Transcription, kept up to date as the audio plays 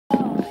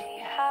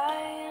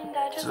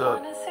What's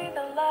up?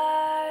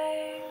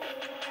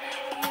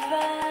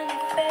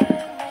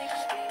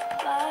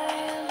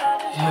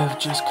 You have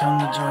just come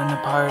to join the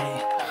party.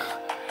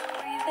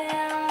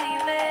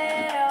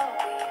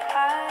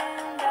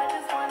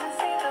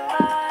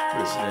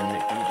 Listening to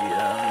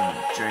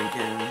EDM,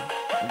 drinking,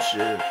 and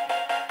shit.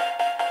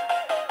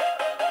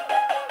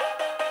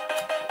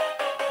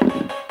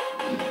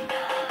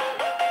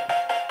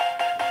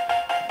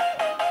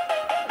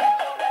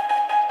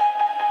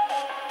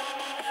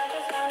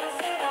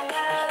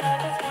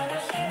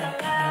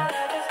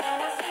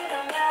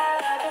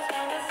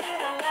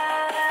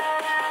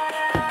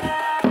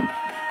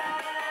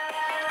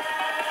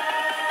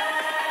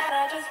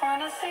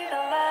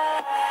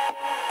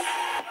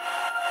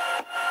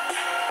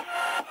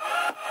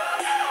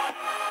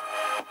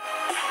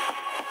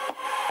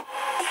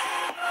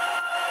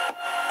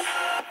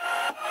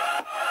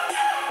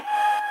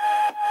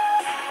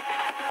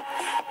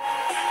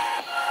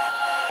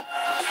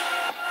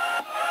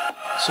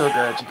 So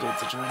glad you get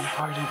to join the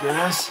party,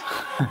 guys.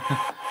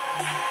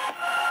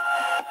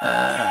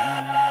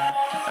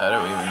 I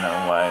don't even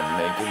know why I'm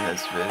making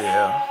this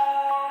video.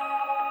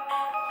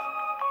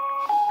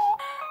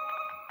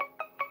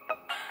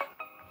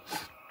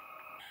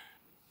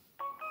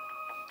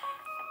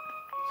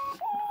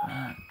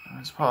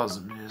 Let's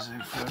pause the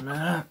music for a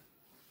minute.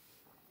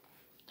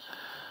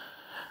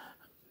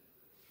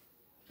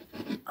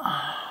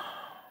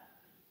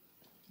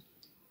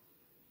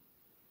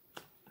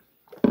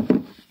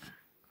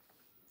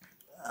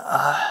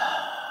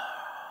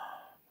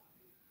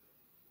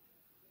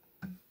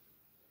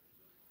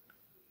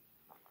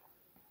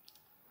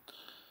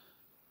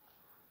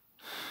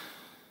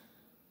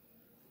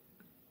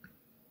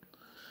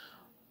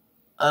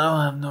 I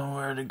don't have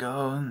nowhere to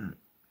go, and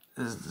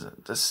it's a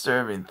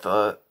disturbing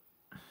thought.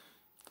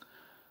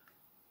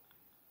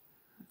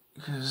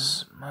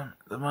 Because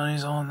the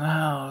money's all in the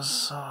house,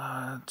 so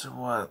I had to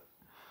what?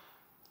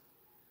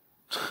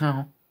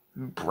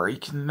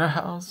 Break in the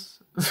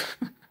house?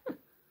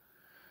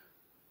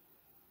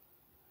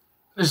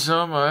 It's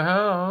not my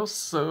house,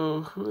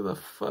 so who the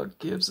fuck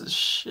gives a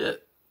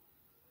shit?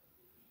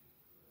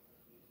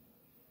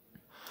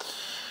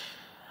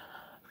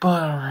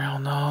 But on a real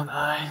note,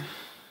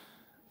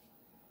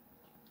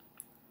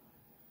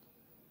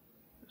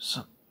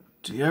 So,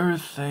 do you ever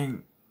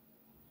think...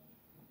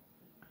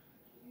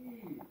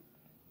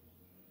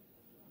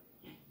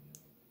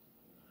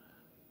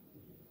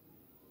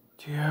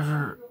 Do you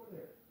ever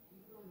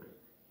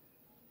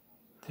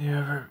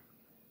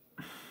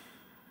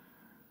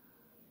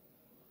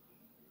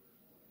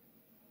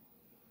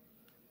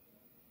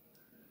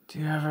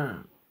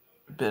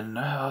been in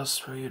a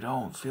house where you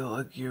don't feel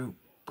like you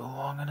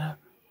belong in it?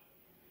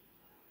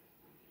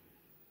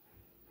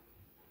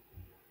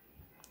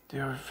 Do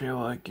you ever feel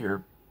like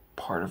you're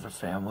part of a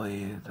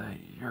family that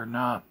you're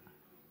not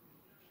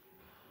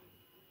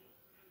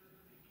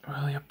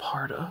really a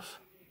part of?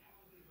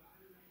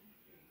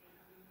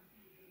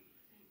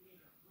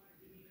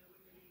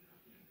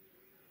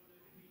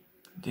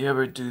 Do you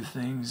ever do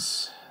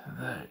things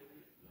that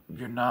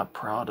you're not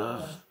proud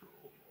of,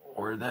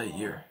 or that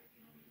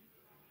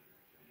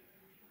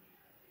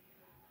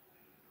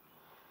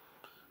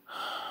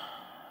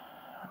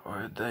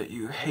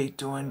you hate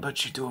doing,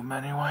 but you do them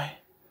anyway?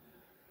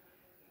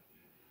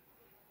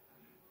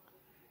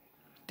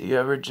 Do you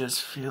ever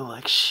just feel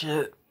like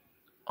shit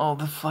all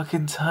the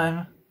fucking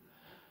time?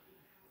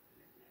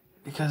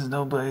 Because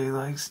nobody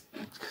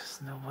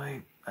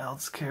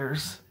else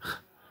cares.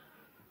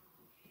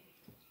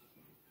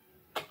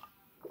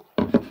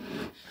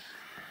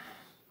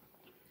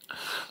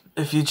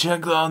 If you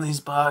check all these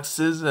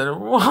boxes, then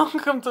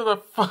welcome to the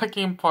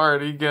fucking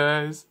party,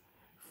 guys.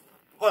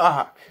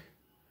 Fuck.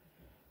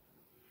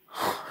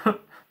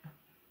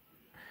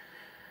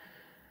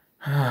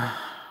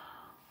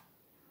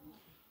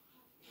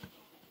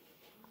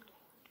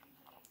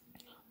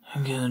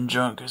 I'm getting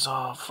drunk as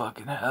all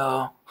fucking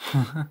hell.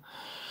 I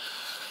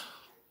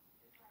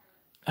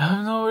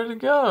have nowhere to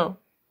go.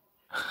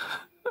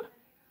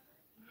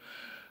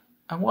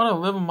 I want to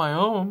live on my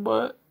own,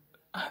 but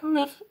I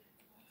live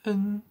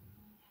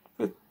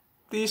with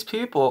these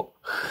people.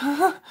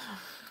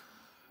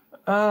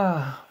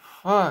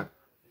 Fuck.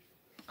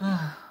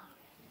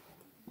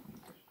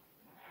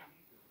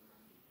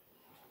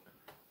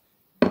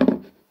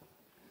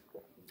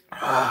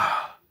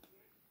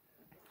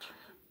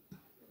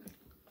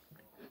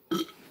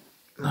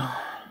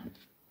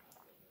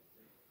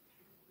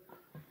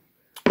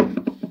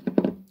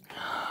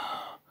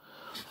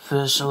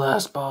 Finish the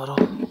last bottle.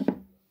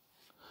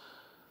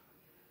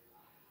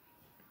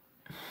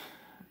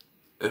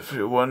 If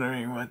you're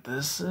wondering what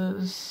this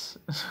is,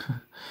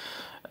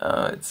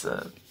 it's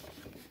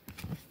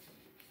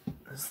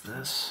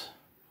this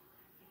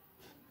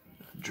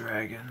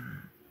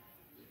dragon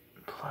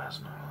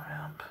plasma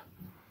lamp.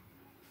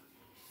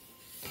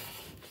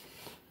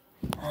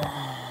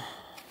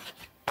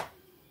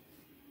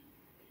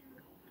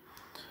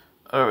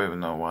 I don't even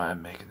know why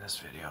I'm making this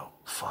video.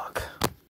 Fuck.